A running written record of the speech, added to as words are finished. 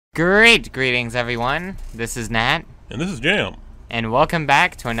Greetings everyone, this is Nat, And this is Jam. and welcome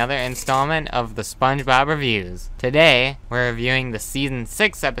back to another installment of the SpongeBob Reviews. Today, we're reviewing the Season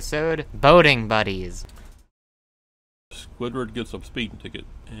 6 episode, Boating Buddies. Squidward gets a speeding ticket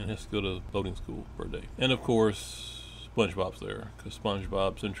and has to go to boating school for a day. And of course, SpongeBob's there, because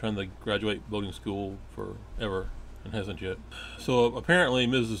SpongeBob's been trying to graduate boating school forever and hasn't yet. So apparently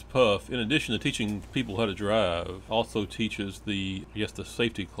Mrs. Puff, in addition to teaching people how to drive, also teaches the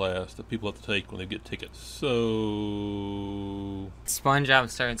safety class that people have to take when they get tickets. So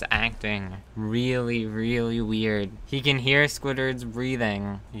SpongeBob starts acting really weird. He can hear Squidward's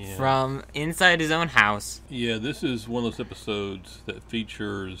breathing from inside his own house. yeah, this is one of those episodes that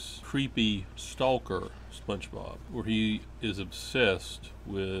features creepy stalker SpongeBob, where he is obsessed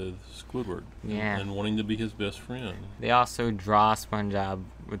with Squidward and wanting to be his best friend. They also draw SpongeBob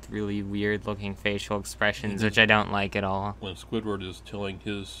with really weird looking facial expressions, which I don't like at all. When Squidward is telling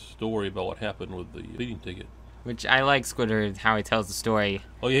his story about what happened with the speeding ticket. Which I like Squidward, how he tells the story.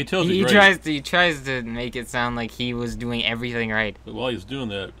 Oh yeah, he tells it He great. tries to make it sound like he was doing everything right. But while he's doing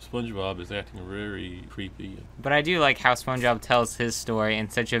that, SpongeBob is acting very creepy. But I do like how SpongeBob tells his story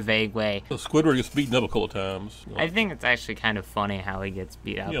in such a vague way. So Squidward gets beaten up a couple of times. I think it's actually kind of funny how he gets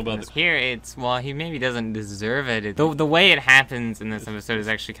beat up. Yeah, but Here, he maybe doesn't deserve it. The way it happens in this episode is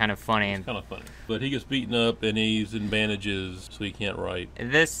actually kind of funny. It's kind of funny. But he gets beaten up and he's in bandages, so he can't write.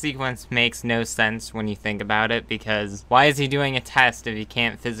 This sequence makes no sense when you think about it, because why is he doing a test if he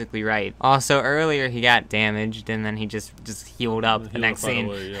can't physically write? Also, earlier he got damaged and then he just healed up the next scene.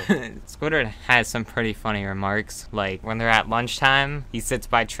 Squidward has some pretty funny remarks, like when they're at lunchtime, he sits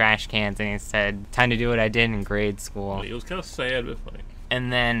by trash cans and he said, "Time to do what I did in grade school." It was kind of sad but funny.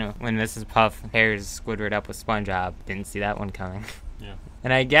 And then when Mrs. Puff pairs Squidward up with SpongeBob, didn't see that one coming. Yeah.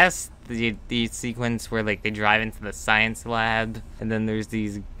 And I guess the sequence where like they drive into the science lab and then there's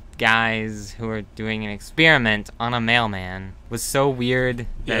these guys who are doing an experiment on a mailman was so weird.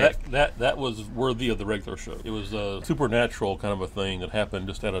 That was worthy of the regular show. It was a supernatural kind of a thing that happened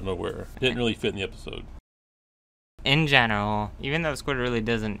just out of nowhere. It didn't really fit in the episode. In general, even though Squid really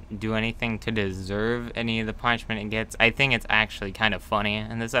doesn't do anything to deserve any of the punishment it gets, I think it's actually kind of funny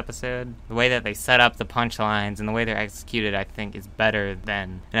in this episode. The way that they set up the punchlines and the way they're executed, I think, is better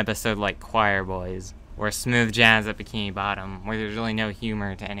than an episode like Choir Boys or Smooth Jazz at Bikini Bottom, where there's really no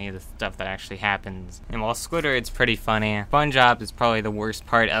humor to any of the stuff that actually happens. And while Squidward's pretty funny, SpongeBob is probably the worst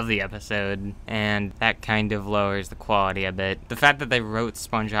part of the episode, and that kind of lowers the quality a bit. The fact that they wrote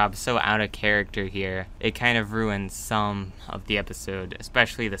SpongeBob so out of character here, it kind of ruins some of the episode,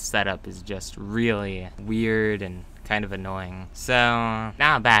 especially the setup is just really weird and kind of annoying. So,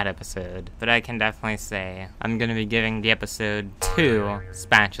 not a bad episode, but I can definitely say I'm going to be giving the episode 2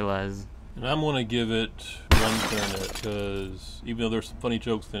 spatulas. And I'm going to give it 1 Clarinet, because even though there's some funny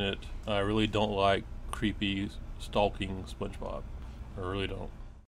jokes in it, I really don't like creepy, stalking SpongeBob. I really don't.